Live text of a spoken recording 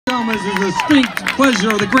It's a distinct pleasure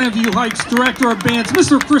of the Grandview Heights Director of Bands,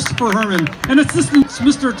 Mr. Christopher Herman, and assistants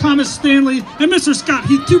Mr. Thomas Stanley and Mr. Scott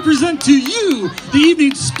Heath to present to you the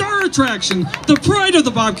evening's star attraction, the pride of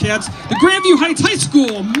the Bobcats, the Grandview Heights High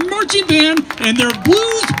School Marching Band, and their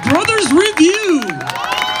Blues Brothers Review.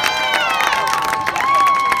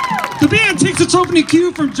 The band takes its opening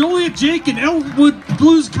cue from Joliet Jake and Elwood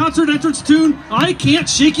Blues concert entrance tune, I Can't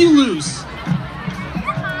Shake You Loose.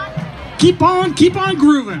 Keep on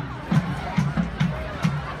grooving.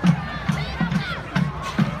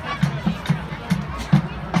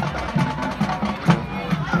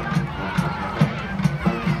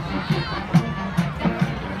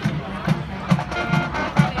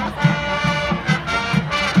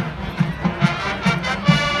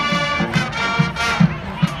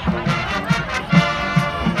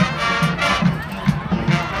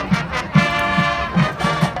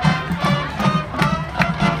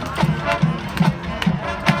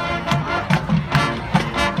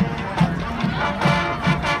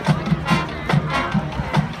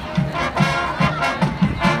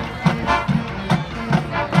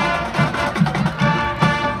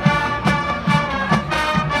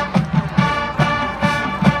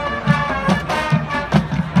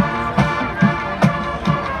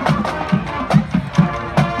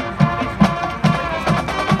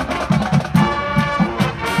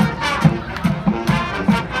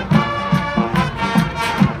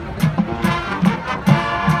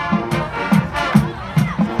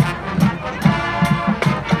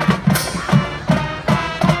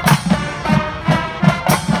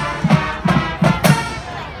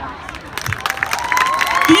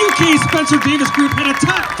 Spencer Davis Group had a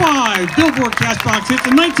top 5 Billboard Cashbox hits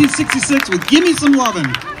in 1966 with Gimme Some Lovin'.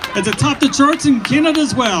 It's atop the charts in Canada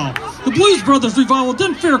as well. The Blues Brothers revival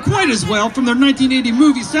didn't fare quite as well from their 1980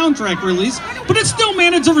 movie soundtrack release, but it still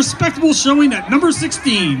managed a respectable showing at number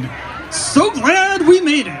 16. So glad we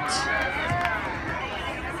made it.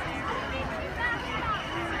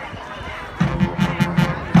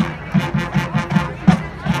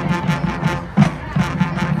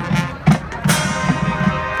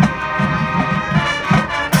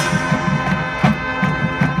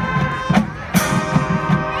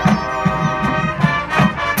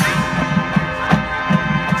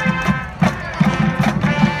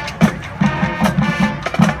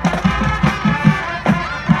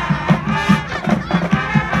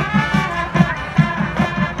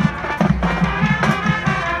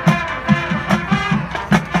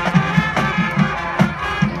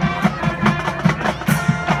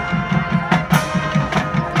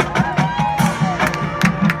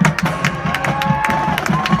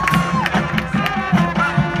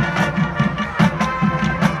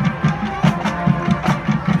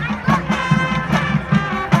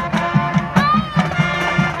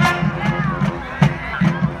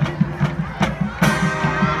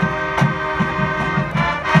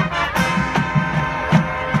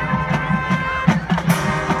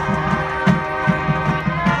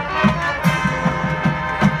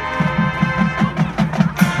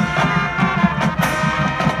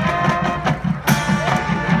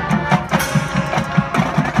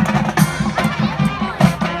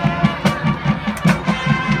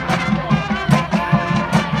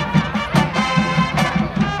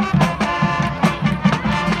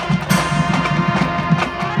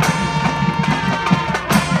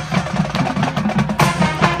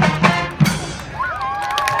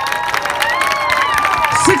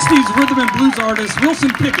 Rhythm and blues artist Wilson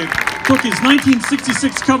Pickett took his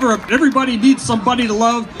 1966 cover of Everybody Needs Somebody to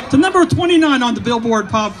Love to number 29 on the Billboard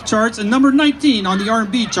Pop charts and number 19 on the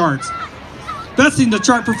R&B charts, besting the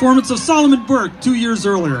chart performance of Solomon Burke 2 years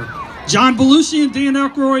earlier. John Belushi and Dan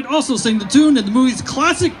Aykroyd also sang the tune in the movie's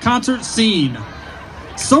classic concert scene.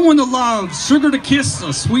 Someone to Love, Sugar to Kiss,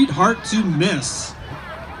 A Sweetheart to Miss.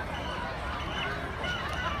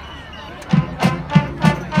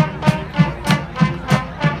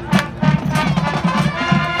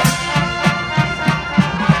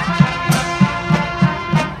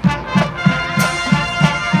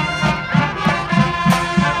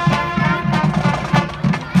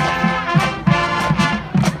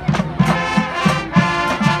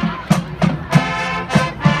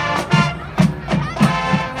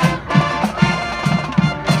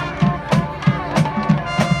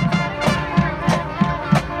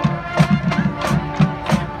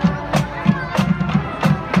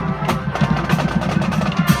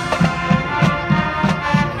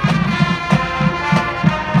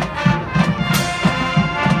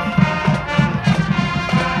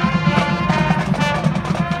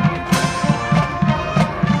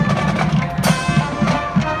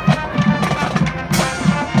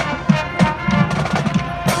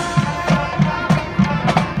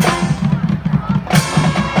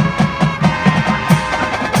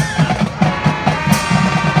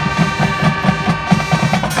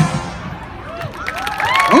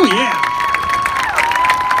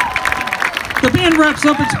 The band wraps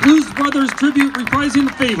up its Blues Brothers tribute reprising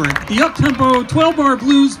the favorite, the up-tempo 12-bar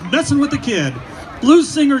blues Messin' with the Kid. Blues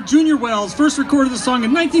singer Junior Wells first recorded the song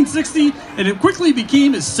in 1960, and it quickly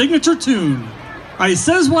became his signature tune. I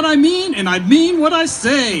says what I mean, and I mean what I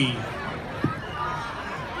say.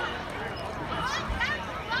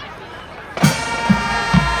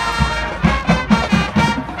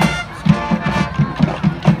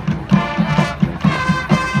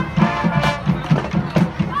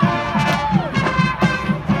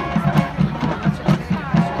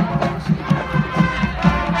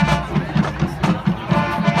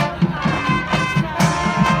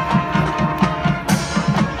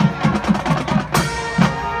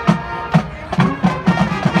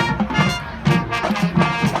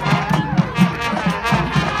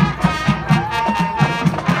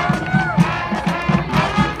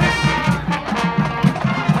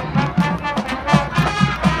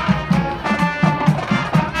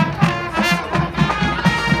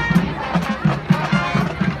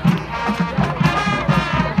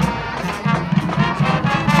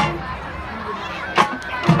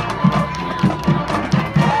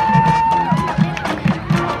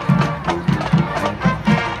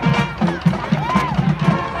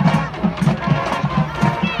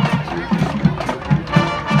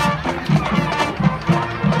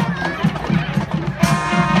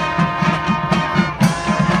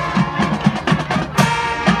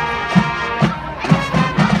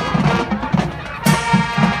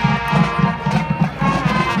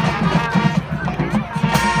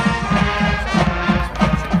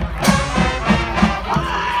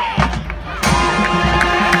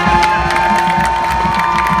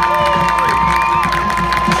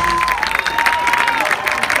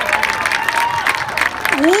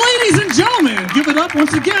 Ladies and gentlemen, give it up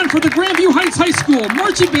once again for the Grandview Heights High School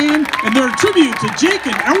Marching Band and their tribute to Jake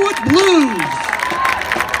and Elwood Blues.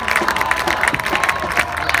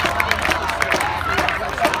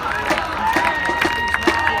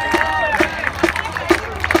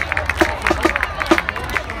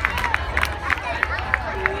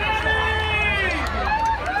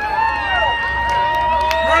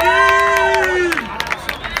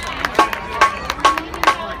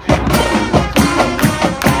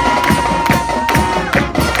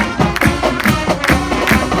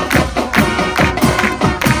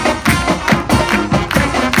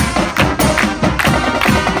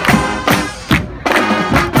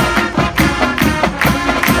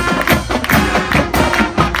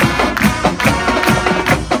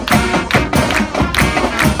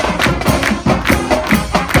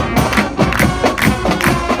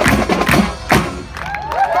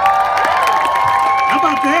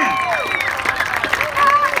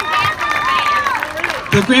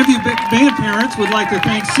 The Grandview Band parents would like to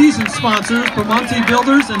thank season sponsors, Promonte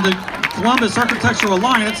Builders and the Columbus Architectural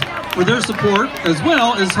Alliance for their support, as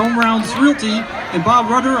well as Home Rounds Realty and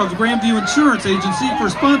Bob Rudder of the Grandview Insurance Agency for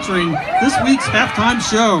sponsoring this week's halftime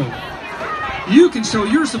show. You can show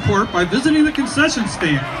your support by visiting the concession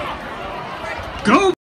stand. Go!